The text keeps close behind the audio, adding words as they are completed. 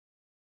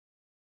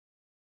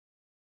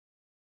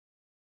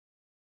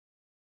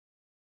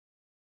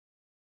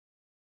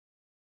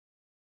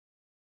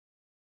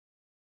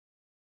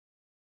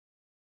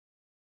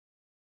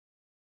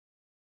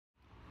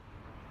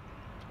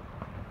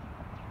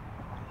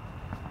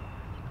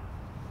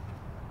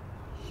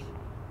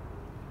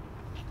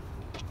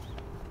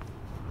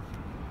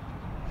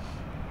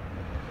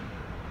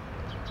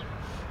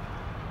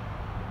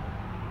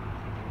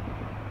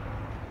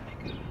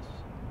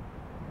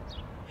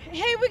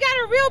Hey, we got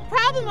a real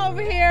problem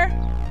over here.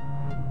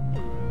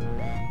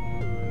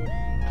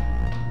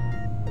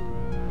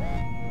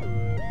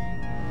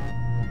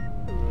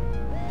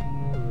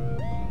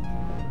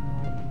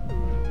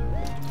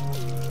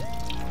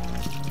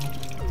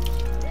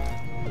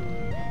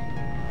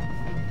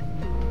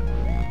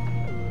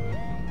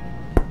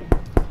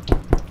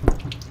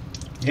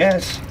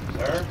 Yes.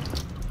 Sir?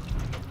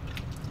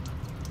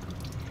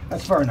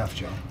 That's far enough,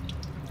 Joe.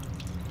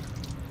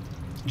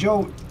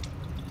 Joe,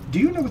 do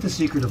you know what the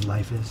secret of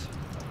life is?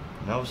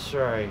 No,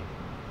 sir, I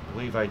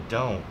believe I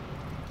don't.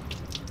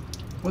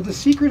 Well, the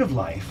secret of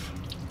life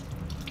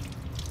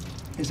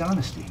is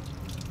honesty.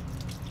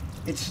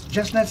 It's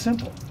just that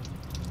simple.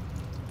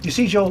 You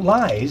see, Joe,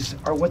 lies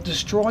are what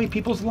destroy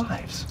people's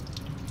lives.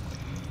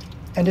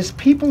 And as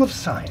people of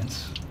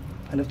science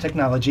and of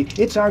technology,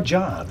 it's our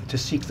job to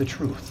seek the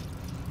truth,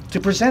 to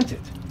present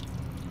it,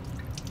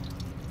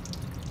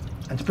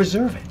 and to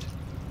preserve it.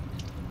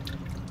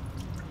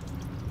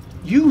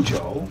 You,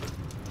 Joe,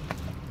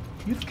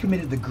 you've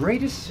committed the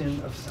greatest sin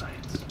of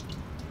science.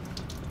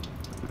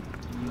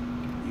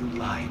 You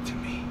lied to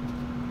me.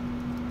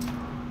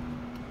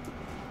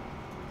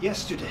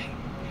 Yesterday,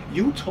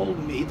 you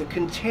told me the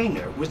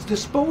container was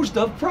disposed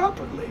of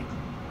properly.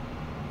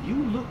 You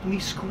looked me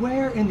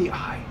square in the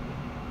eye,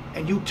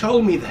 and you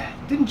told me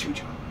that, didn't you,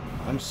 Joe?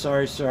 I'm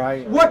sorry,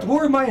 sir, What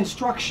were my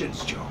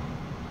instructions, Joe?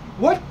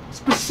 What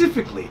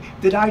specifically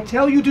did I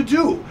tell you to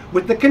do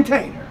with the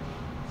container?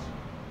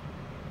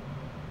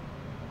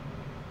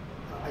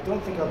 I don't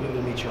think I'll be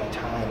able to meet you on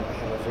time. I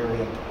have a very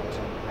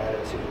important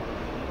matter to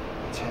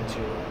attend to.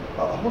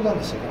 Hold on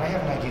a second. I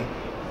have an idea.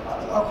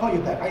 I'll call you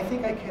back. I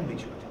think I can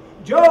meet you on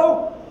time.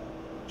 Joe!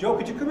 Joe,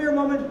 could you come here a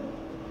moment?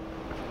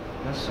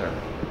 Yes, sir.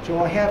 Joe,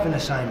 I have an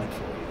assignment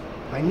for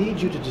you. I need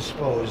you to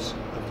dispose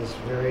of this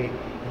very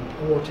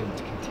important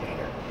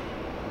container.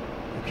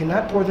 You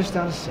cannot pour this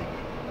down a sink.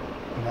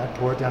 You cannot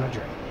pour it down a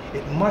drain.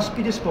 It must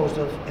be disposed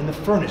of in the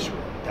furnace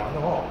room down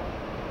the hall.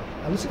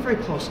 Now listen very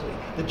closely.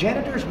 The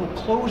janitors will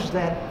close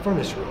that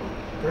furnace room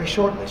very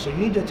shortly, so you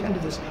need to attend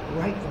to this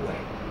right away.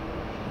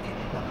 Okay.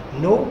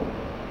 Now,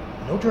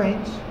 no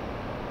drains,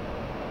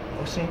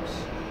 no sinks.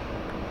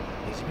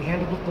 It needs to be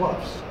handled with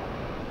gloves.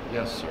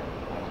 Yes, sir.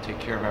 I'll take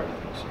care of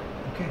everything, sir.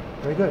 Okay,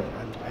 very good.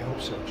 I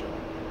hope so, Joe.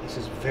 This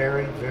is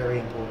very, very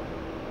important.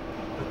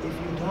 But if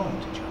you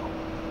don't, Joe,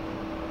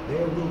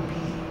 there will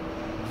be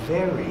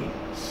very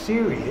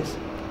serious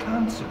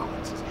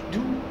consequences.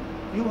 Do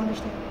you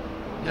understand?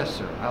 Yes,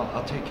 sir.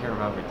 I'll take care of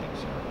everything,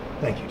 sir.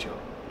 Thank you, Joe.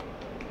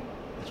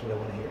 That's what I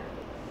want to hear.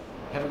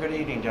 Have a good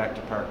evening,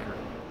 Dr. Parker.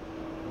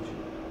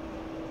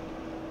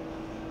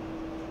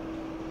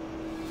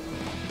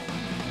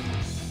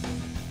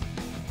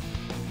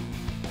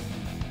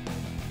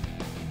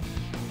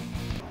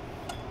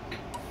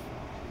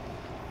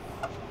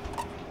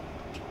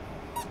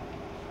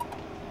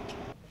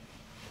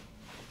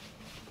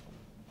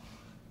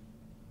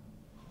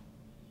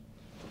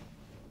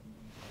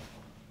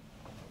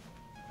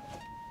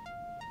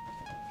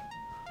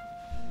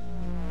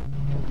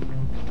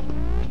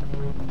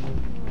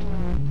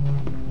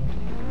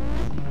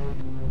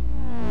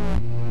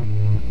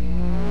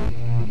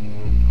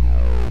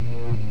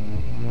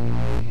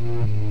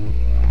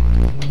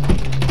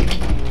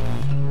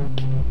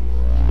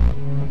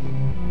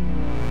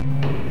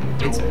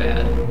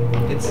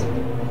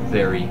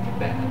 Very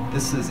bad.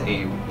 This is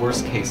a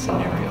worst case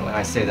scenario, and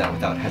I say that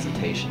without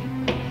hesitation.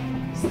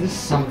 Is this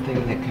something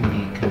that can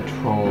be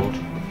controlled?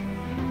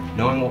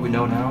 Knowing what we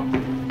know now?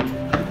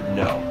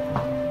 No.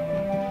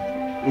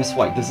 Miss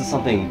White, this is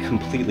something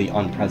completely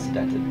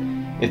unprecedented.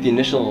 If the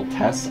initial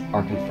tests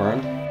are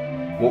confirmed,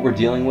 what we're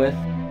dealing with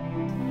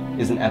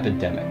is an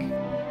epidemic.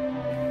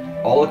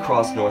 All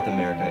across North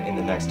America in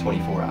the next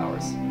 24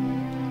 hours.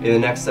 In the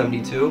next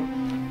 72,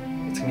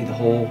 it's gonna be the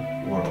whole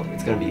world.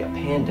 It's gonna be a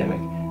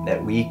pandemic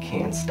that we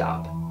can't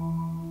stop.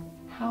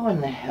 How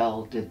in the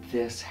hell did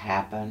this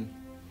happen?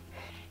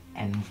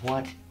 And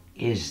what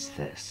is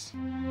this?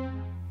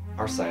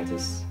 Our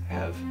scientists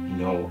have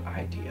no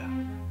idea.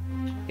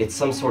 It's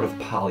some sort of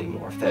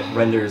polymorph that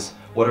renders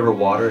whatever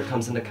water it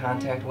comes into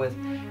contact with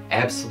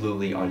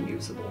absolutely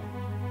unusable.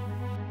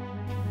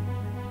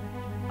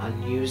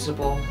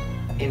 Unusable?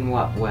 In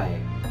what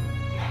way?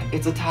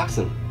 It's a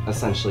toxin,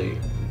 essentially.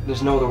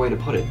 There's no other way to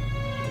put it.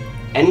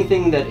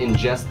 Anything that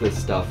ingests this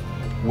stuff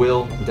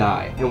will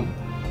die. And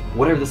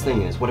whatever this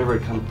thing is, whatever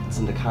it comes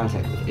into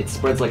contact with, it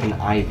spreads like an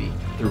ivy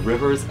through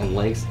rivers and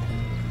lakes.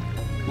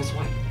 Miss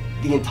White,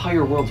 the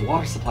entire world's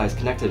water supply is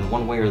connected in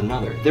one way or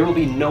another. There will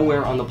be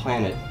nowhere on the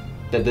planet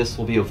that this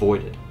will be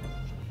avoided.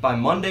 By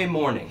Monday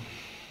morning,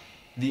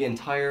 the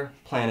entire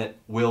planet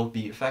will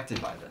be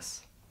affected by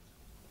this.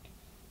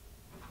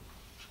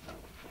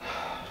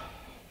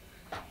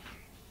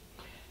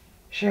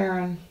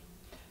 Sharon,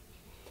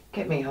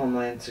 get me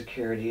Homeland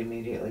Security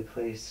immediately,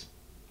 please.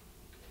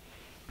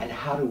 And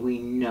how do we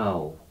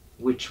know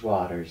which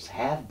waters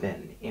have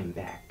been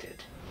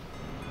impacted?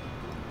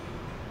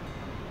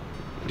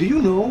 Do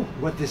you know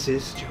what this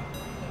is, Joe?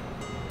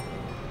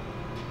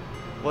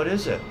 What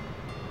is it?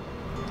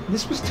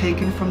 This was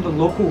taken from the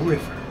local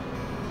river.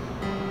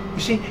 You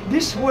see,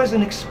 this was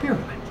an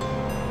experiment.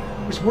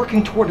 It was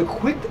working toward a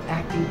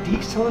quick-acting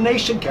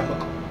desalination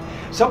chemical.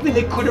 Something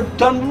that could have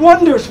done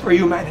wonders for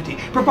humanity,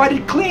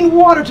 provided clean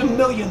water to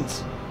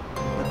millions.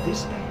 But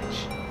this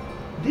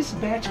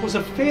batch was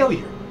a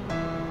failure.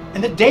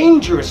 And a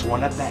dangerous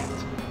one at that.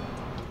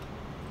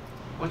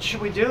 What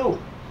should we do?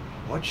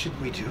 What should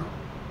we do?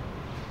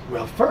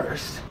 Well,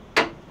 first,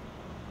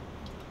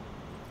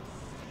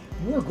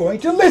 you're going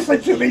to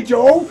listen to me,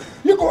 Joe!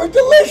 You're going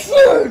to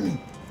listen!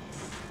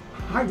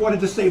 I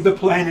wanted to save the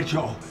planet,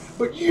 Joe,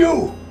 but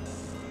you!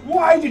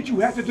 Why did you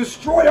have to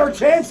destroy our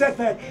chance at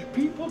that?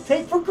 People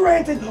take for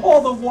granted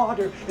all the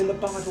water in the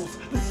bottles,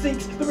 the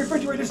sinks, the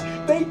refrigerators.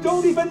 They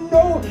don't even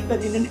know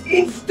that in an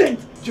instant,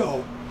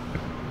 Joe,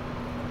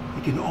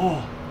 it can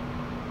all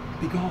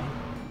be gone.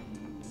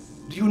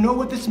 Do you know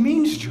what this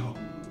means, Joe?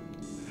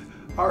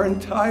 Our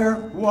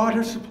entire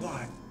water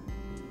supply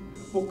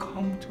will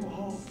come to a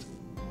halt.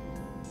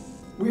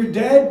 We're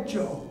dead,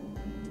 Joe.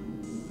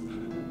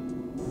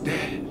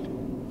 Dead.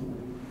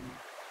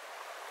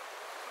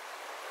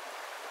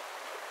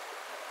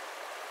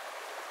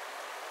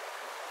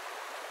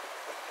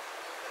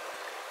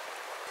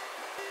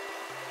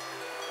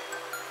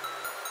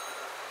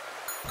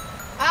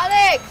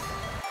 Alex!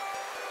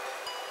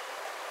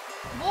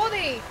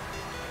 Body!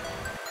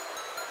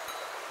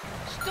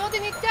 Что ты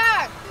не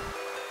так?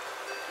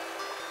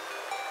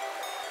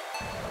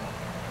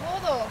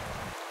 Воду!